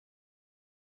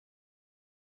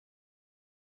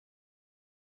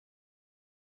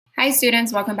Hi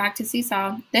students, welcome back to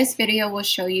Seesaw. This video will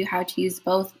show you how to use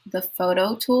both the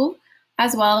photo tool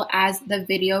as well as the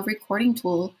video recording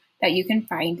tool that you can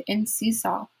find in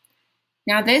Seesaw.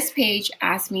 Now this page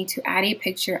asks me to add a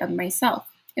picture of myself.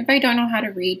 If I don't know how to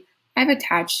read, I've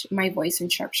attached my voice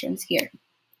instructions here.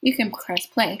 You can press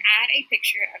play. Add a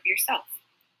picture of yourself.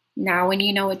 Now when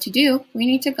you know what to do, we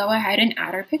need to go ahead and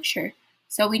add our picture.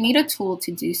 So we need a tool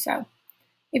to do so.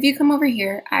 If you come over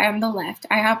here, on the left,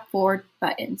 I have 4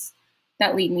 buttons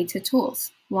that lead me to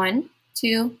tools. 1,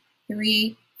 2,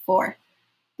 3, 4.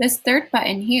 This third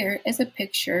button here is a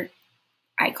picture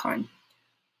icon.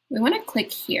 We want to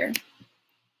click here.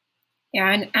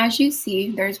 And as you see,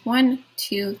 there's 1,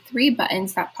 2, 3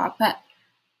 buttons that pop up.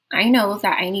 I know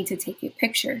that I need to take a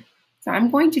picture. So I'm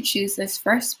going to choose this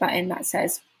first button that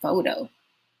says photo.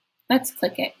 Let's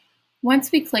click it.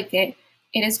 Once we click it,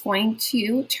 it is going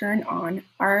to turn on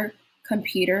our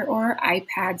computer or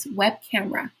iPad's web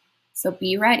camera. So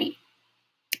be ready.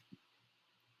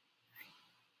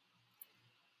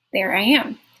 There I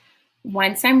am.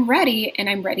 Once I'm ready and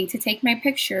I'm ready to take my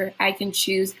picture, I can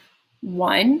choose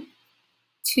 1,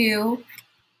 2,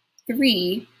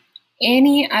 3,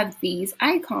 any of these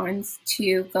icons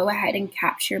to go ahead and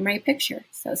capture my picture.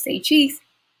 So say cheese.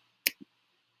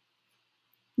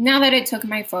 Now that it took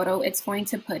my photo, it's going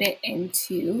to put it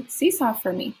into Seesaw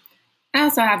for me. I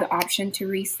also have the option to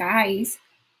resize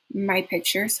my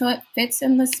picture so it fits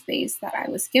in the space that I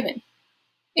was given.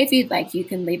 If you'd like, you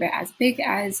can leave it as big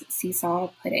as Seesaw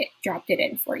dropped it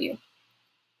in for you.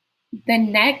 The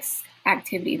next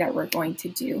activity that we're going to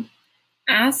do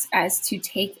asks us to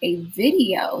take a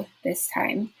video this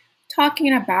time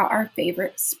talking about our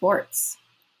favorite sports.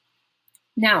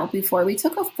 Now, before we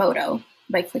took a photo,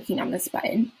 by clicking on this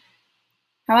button.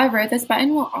 However, this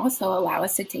button will also allow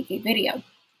us to take a video.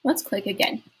 Let's click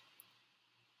again.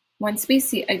 Once we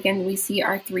see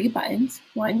our 3 buttons,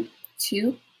 1,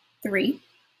 2, 3,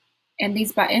 and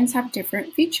these buttons have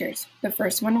different features. The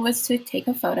first one was to take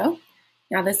a photo.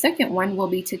 Now the second one will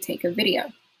be to take a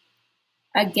video.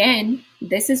 Again,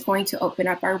 this is going to open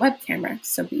up our web camera,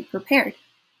 so be prepared.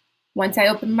 Once I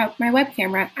open up my web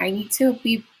camera, I need to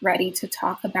be ready to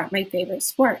talk about my favorite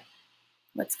sport.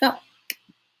 Let's go.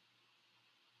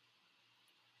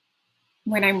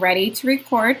 When I'm ready to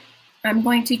record, I'm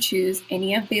going to choose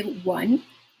any of the 1,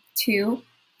 2,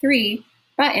 3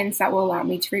 buttons that will allow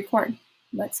me to record.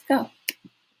 Let's go.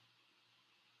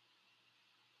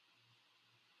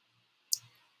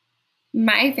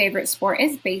 My favorite sport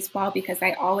is baseball because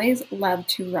I always love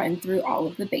to run through all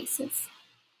of the bases.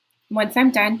 Once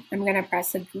I'm done, I'm going to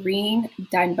press the green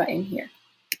done button here.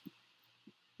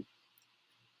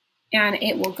 And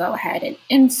it will go ahead and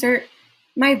insert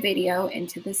my video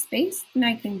into the space, and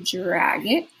I can drag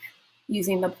it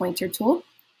using the pointer tool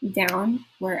down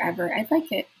wherever I'd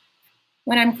like it.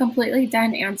 When I'm completely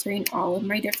done answering all of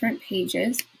my different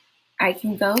pages, I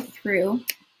can go through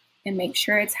and make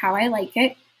sure it's how I like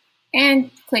it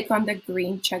and click on the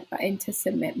green check button to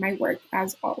submit my work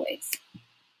as always.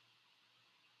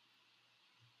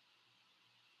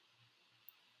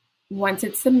 Once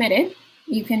it's submitted,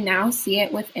 you can now see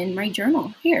it within my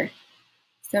journal here.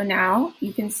 So now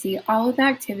you can see all of the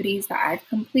activities that I've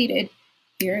completed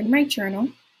here in my journal,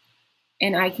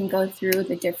 and I can go through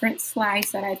the different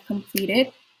slides that I've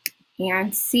completed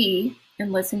and see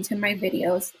and listen to my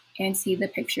videos and see the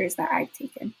pictures that I've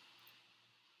taken.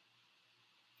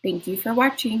 Thank you for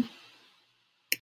watching.